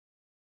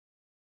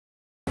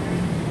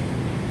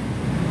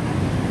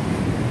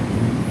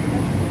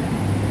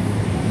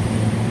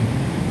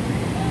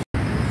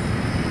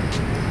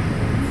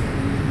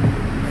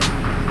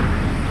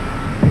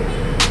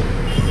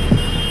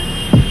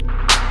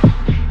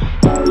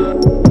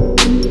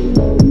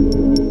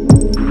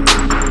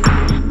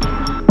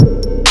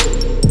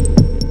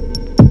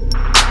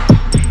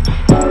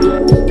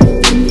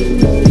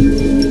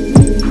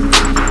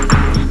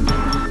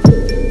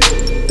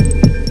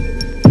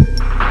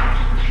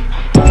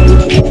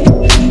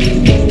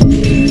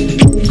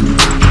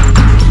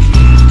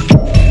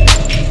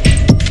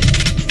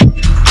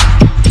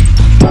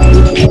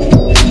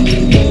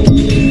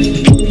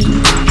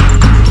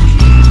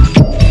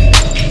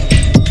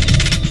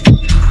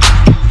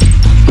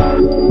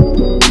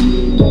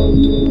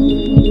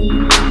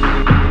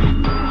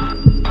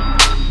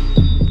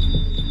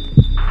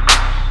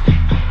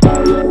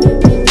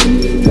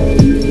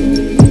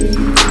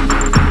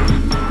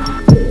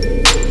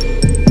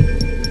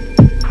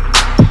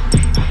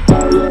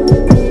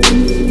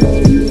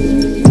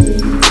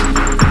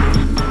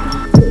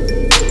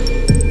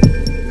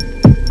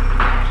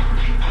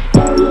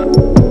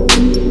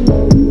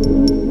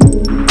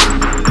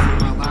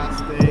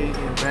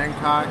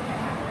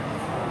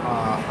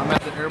I'm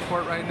at the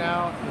airport right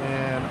now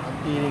and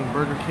I'm eating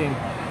Burger King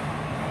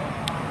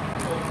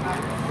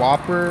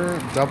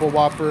Whopper, double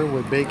Whopper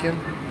with bacon.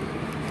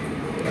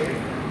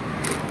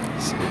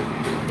 Let's see,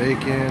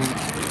 bacon,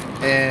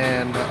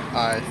 and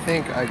I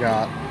think I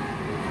got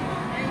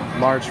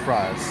large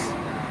fries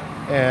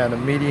and a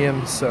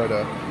medium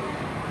soda.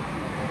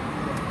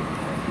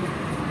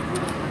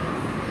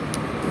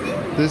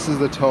 This is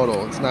the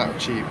total. It's not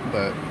cheap,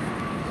 but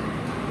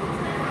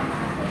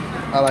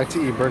I like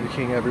to eat Burger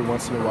King every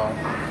once in a while.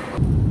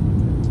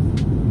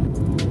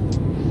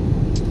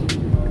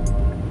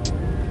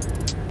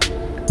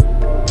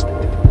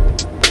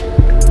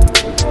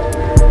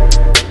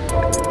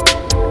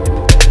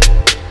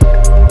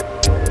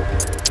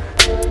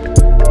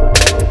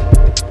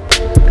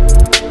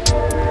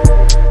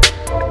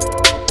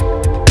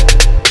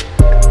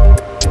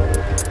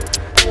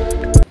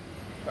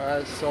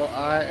 So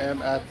I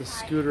am at the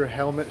scooter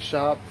helmet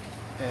shop,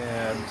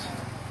 and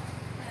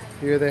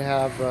here they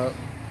have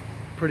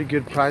pretty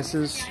good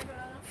prices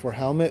for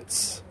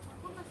helmets.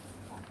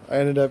 I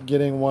ended up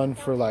getting one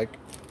for like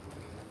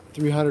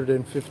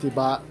 350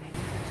 baht.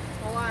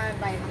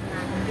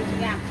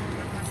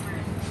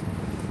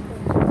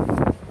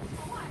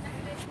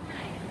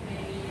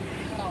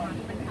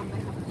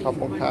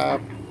 Couple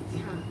cap.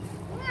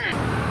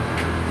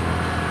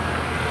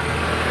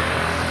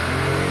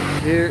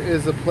 Here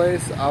is the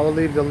place. I will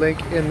leave the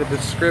link in the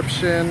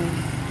description.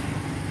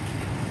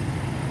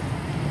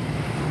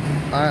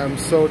 I am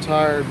so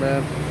tired,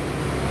 man.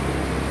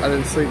 I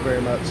didn't sleep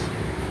very much.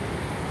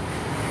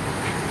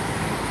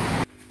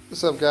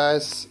 What's up,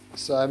 guys?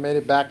 So I made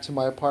it back to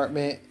my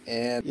apartment,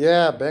 and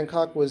yeah,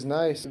 Bangkok was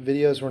nice.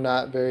 Videos were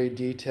not very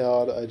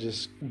detailed. I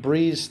just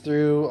breezed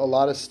through a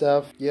lot of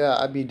stuff. Yeah,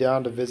 I'd be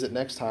down to visit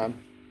next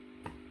time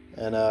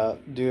and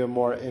do a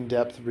more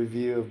in-depth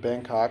review of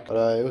Bangkok.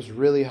 But it was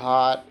really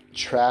hot.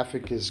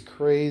 Traffic is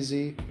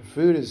crazy.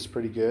 Food is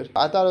pretty good.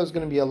 I thought it was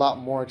going to be a lot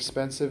more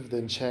expensive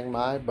than Chiang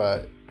Mai,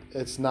 but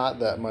it's not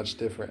that much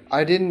different.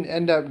 I didn't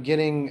end up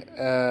getting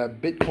a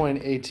Bitcoin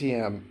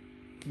ATM.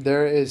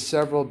 There is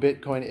several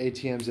Bitcoin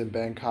ATMs in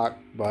Bangkok,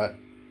 but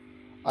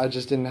I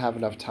just didn't have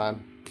enough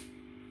time.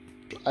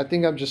 I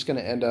think I'm just going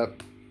to end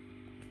up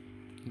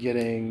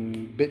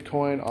getting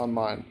Bitcoin on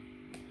mine.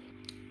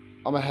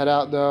 I'm gonna head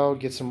out though,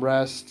 get some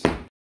rest.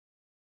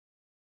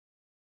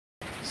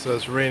 So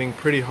it's raining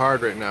pretty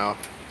hard right now.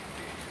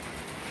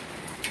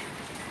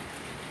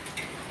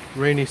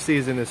 Rainy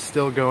season is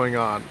still going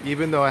on,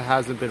 even though it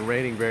hasn't been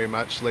raining very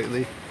much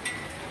lately.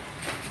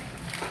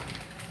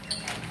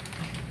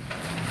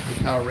 Look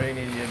how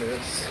rainy it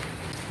is.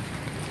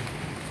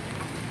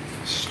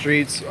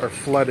 Streets are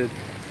flooded.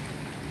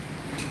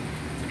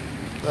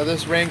 Now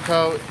this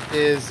raincoat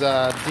is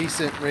a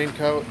decent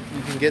raincoat.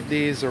 You can get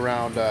these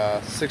around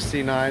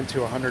 69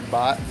 to 100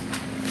 baht.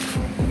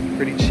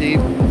 Pretty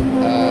cheap.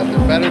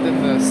 They're better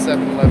than the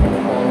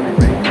 7-Eleven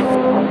quality raincoat.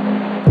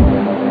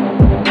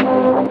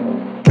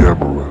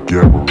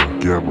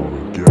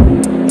 GAMERA.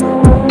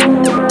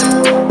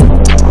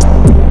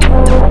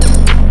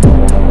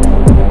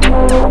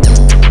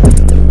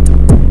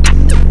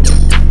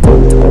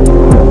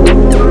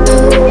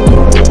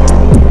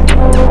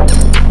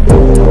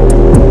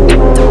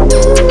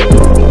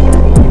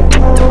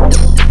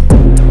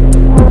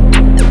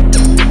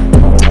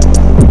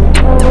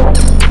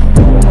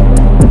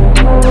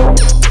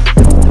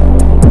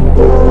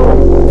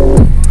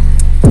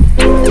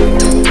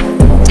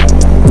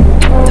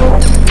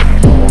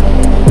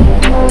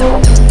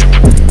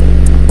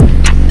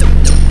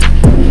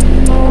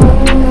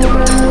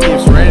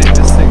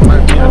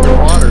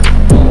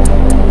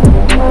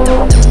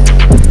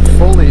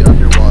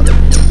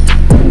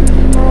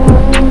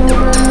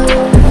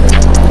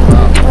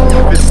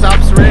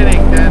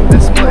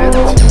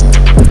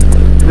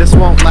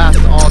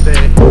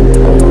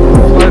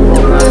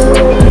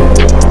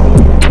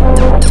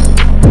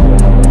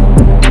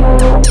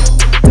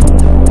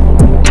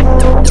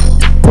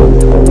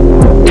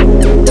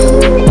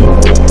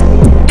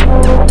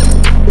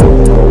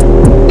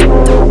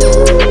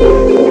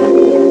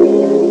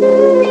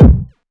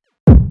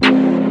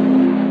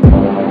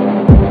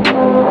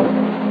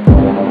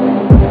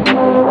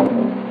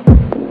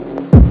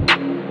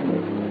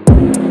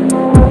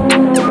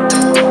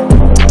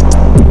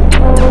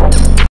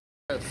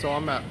 So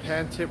I'm at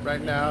Pan Tip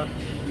right now.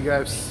 You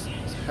guys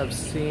have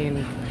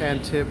seen Pan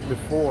Tip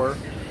before,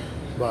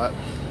 but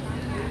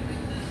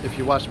if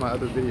you watch my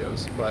other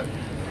videos, but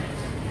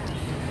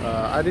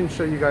I didn't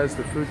show you guys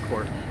the food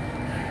court.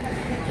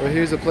 Well,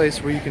 here's a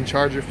place where you can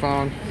charge your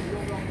phone.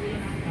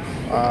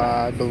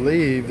 I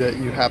believe that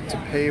you have to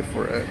pay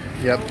for it.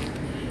 Yep.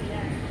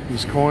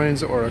 Use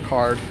coins or a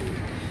card.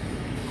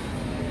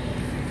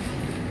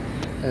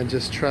 And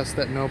just trust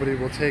that nobody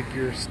will take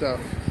your stuff.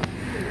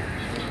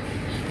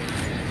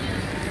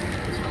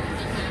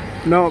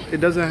 No, it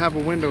doesn't have a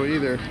window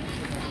either.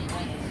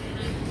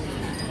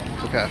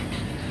 Okay.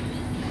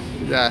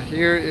 Yeah,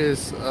 here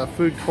is a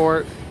food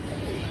court.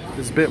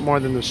 It's a bit more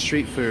than the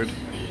street food,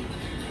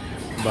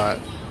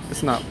 but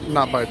it's not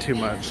by too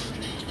much.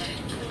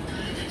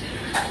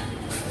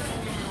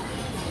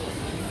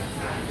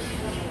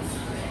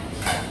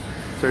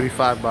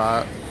 35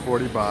 baht,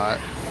 40 baht.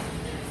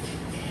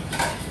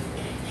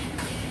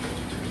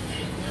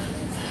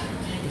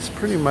 It's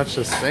pretty much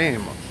the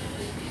same.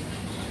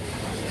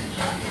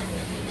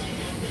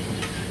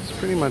 It's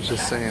pretty much the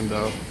same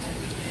though.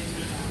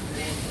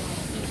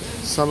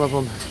 Some of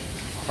them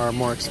are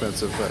more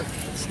expensive, but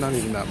it's not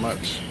even that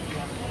much.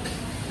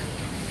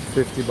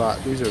 50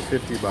 baht. These are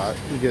 50 baht.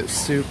 You get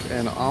soup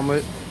and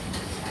omelet.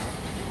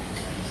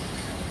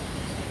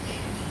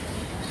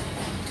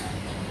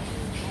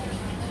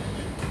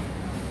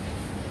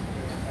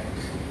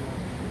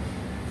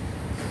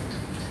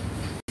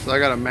 So I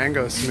got a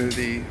mango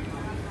smoothie.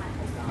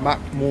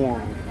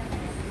 Mueang.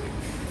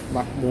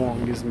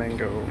 Mueang is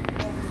mango.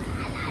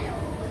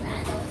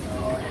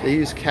 They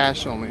use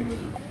cash only.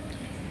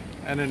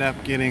 Ended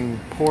up getting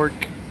pork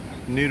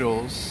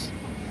noodles,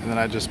 and then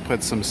I just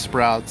put some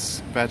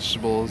sprouts,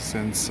 vegetables,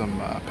 and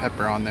some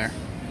pepper on there.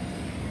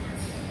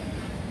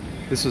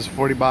 This was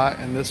 40 baht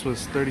and this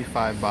was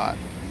 35 baht.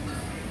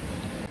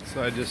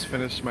 So I just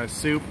finished my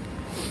soup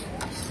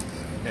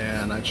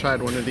and I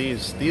tried one of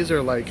these. These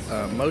are like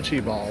mochi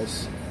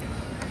balls,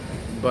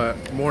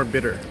 but more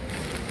bitter.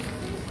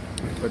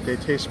 But they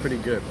taste pretty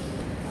good.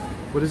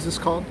 What is this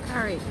called?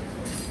 Curry.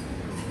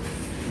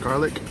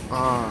 Garlic?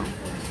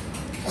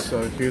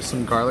 So here's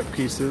some garlic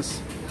pieces.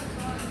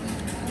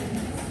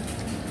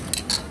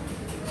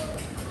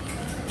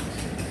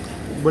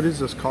 What is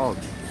this called?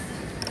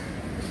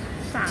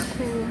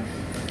 Saku.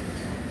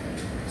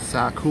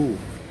 Saku.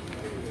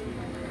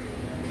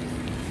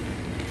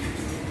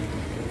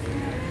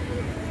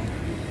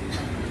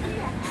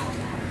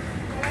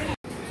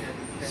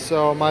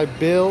 So my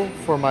bill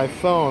for my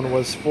phone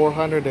was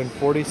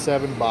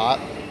 447 baht,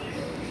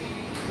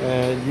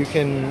 and you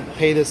can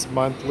pay this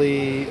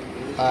monthly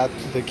at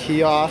the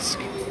kiosk,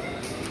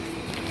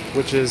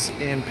 which is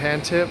in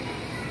Pantip,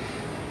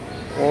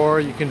 or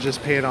you can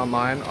just pay it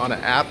online on an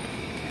app.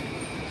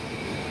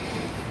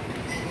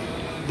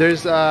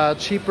 There's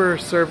cheaper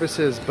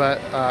services,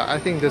 but I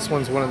think this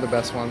one's one of the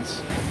best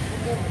ones.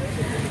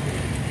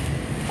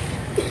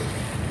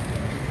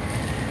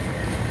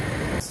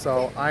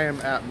 So I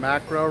am at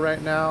Makro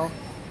right now,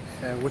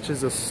 and which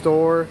is a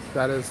store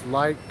that is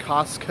like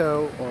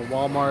Costco or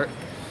Walmart,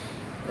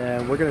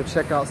 and we're gonna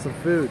check out some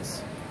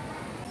foods.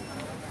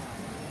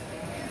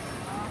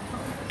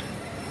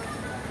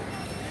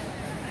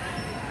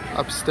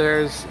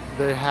 Upstairs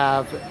they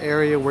have an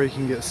area where you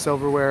can get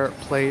silverware,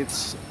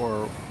 plates,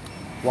 or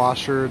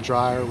washer,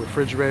 dryer,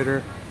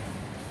 refrigerator,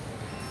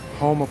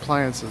 home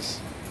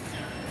appliances.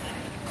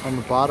 On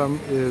the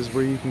bottom is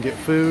where you can get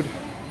food.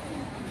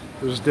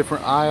 There's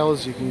different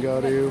aisles you can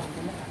go to,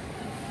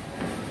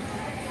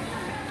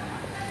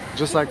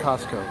 just like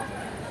Costco.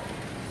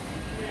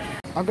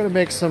 I'm gonna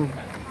make some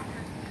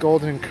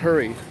golden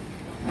curry.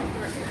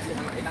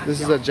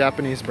 This is a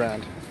Japanese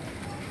brand.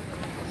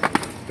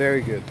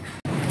 Very good.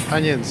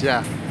 Onions,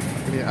 yeah.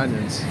 We need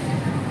onions.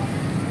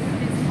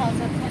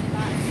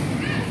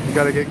 You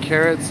gotta get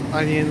carrots,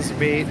 onions,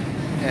 meat,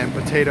 and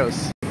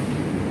potatoes.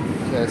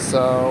 Okay,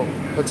 so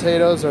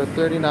potatoes are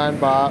 39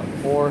 baht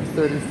or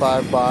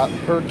 35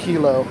 baht per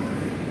kilo.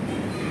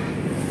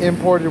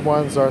 Imported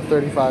ones are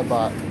 35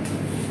 baht.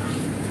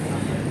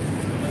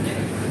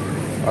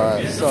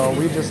 Alright, so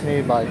we just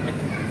need like,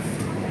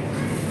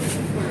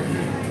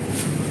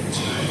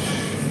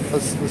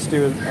 let's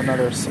do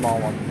another small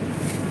one.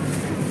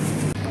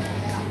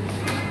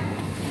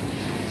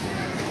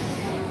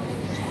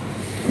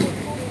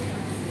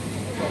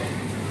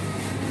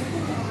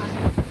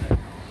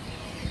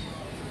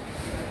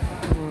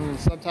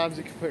 Sometimes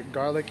you can put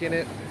garlic in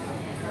it,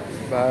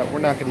 but we're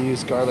not going to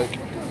use garlic.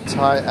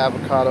 Thai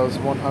avocados,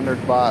 100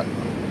 baht.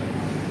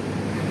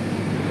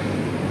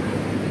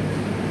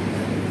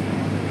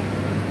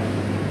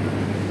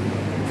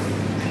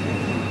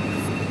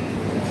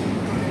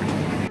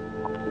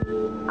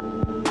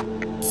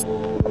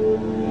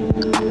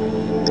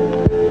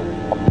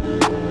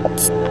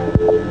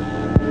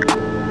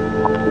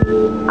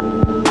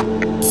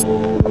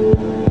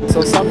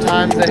 So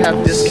sometimes they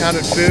have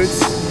discounted foods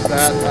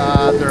that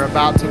they're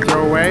about to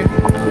throw away.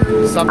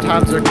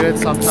 Sometimes they're good,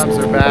 sometimes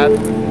they're bad.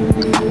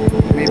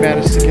 We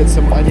managed to get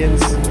some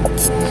onions.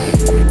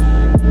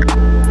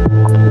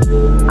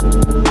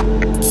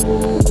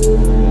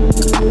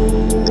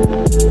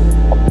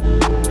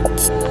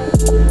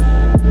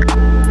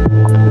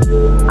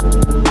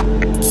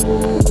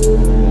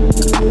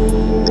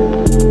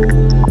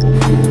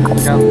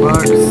 We got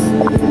bugs,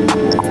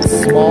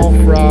 small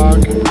frog,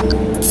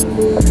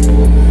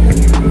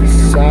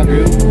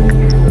 sagu,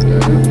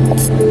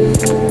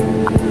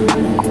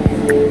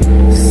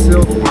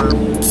 silkworm.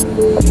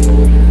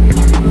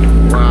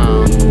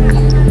 Wow.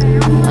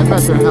 I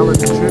bet they're hella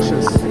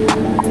nutritious.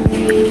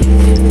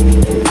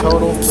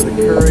 Total for the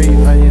curry,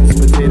 onions,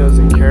 potatoes,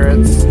 and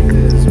carrots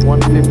is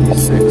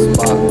 156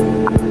 baht.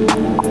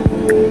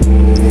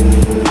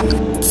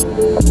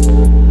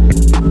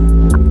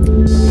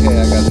 Okay, I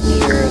got the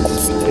carrots,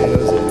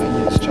 potatoes, and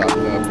onions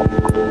chopped up.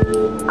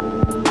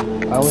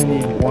 I only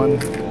need one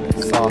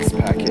sauce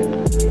packet.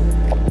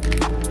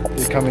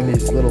 They come in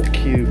these little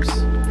cubes.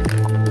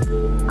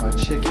 My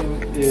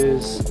chicken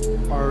is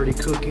already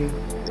cooking.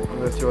 I'm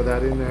gonna throw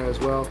that in there as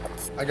well.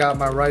 I got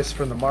my rice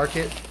from the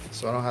market,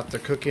 so I don't have to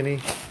cook any,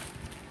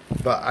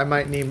 but I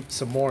might need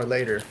some more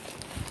later.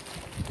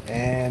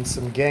 And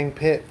some gang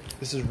pit.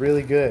 This is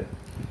really good.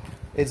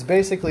 It's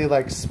basically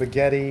like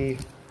spaghetti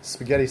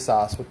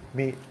sauce with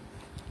meat,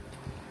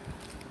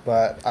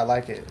 but I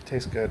like it. It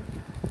tastes good.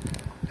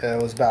 It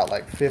was about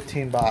like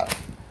 15 baht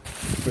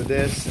for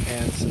this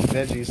and some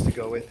veggies to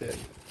go with it.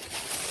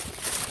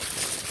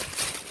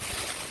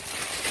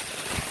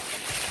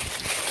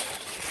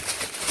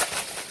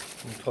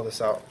 Let me pull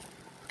this out.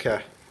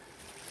 Okay.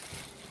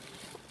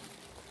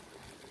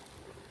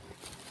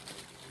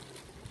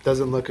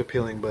 Doesn't look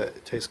appealing, but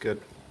it tastes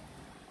good.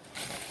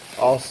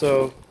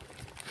 Also,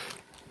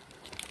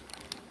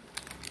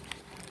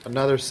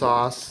 another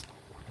sauce,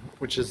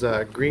 which is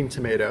a green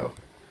tomato.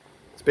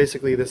 It's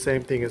basically the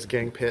same thing as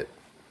gang pit.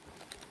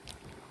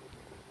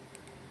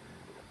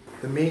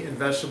 The meat and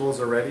vegetables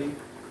are ready.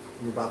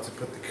 I'm about to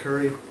put the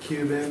curry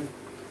cube in.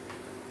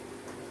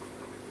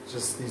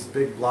 Just these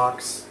big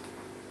blocks.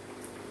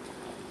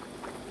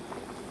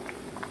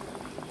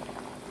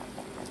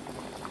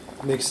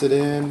 Mix it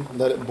in,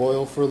 let it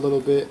boil for a little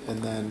bit,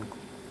 and then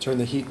turn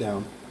the heat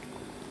down,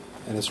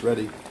 and it's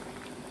ready.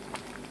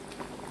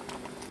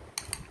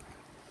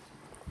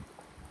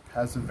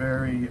 Has a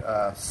very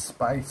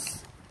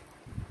spice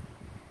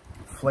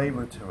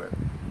flavor to it.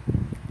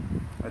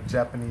 A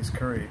Japanese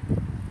curry.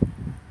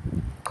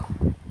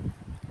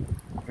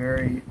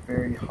 Very,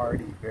 very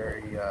hearty,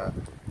 very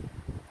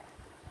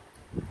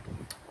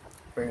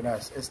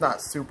nice. It's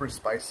not super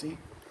spicy,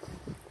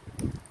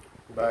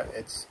 but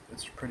it's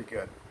pretty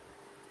good.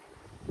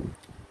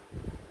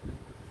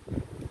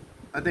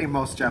 I think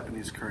most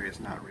Japanese curry is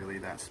not really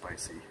that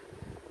spicy.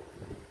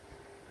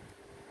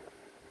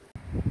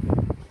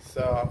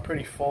 So I'm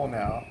pretty full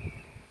now,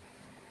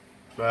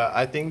 but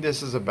I think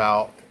this is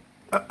about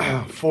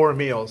 4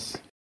 meals.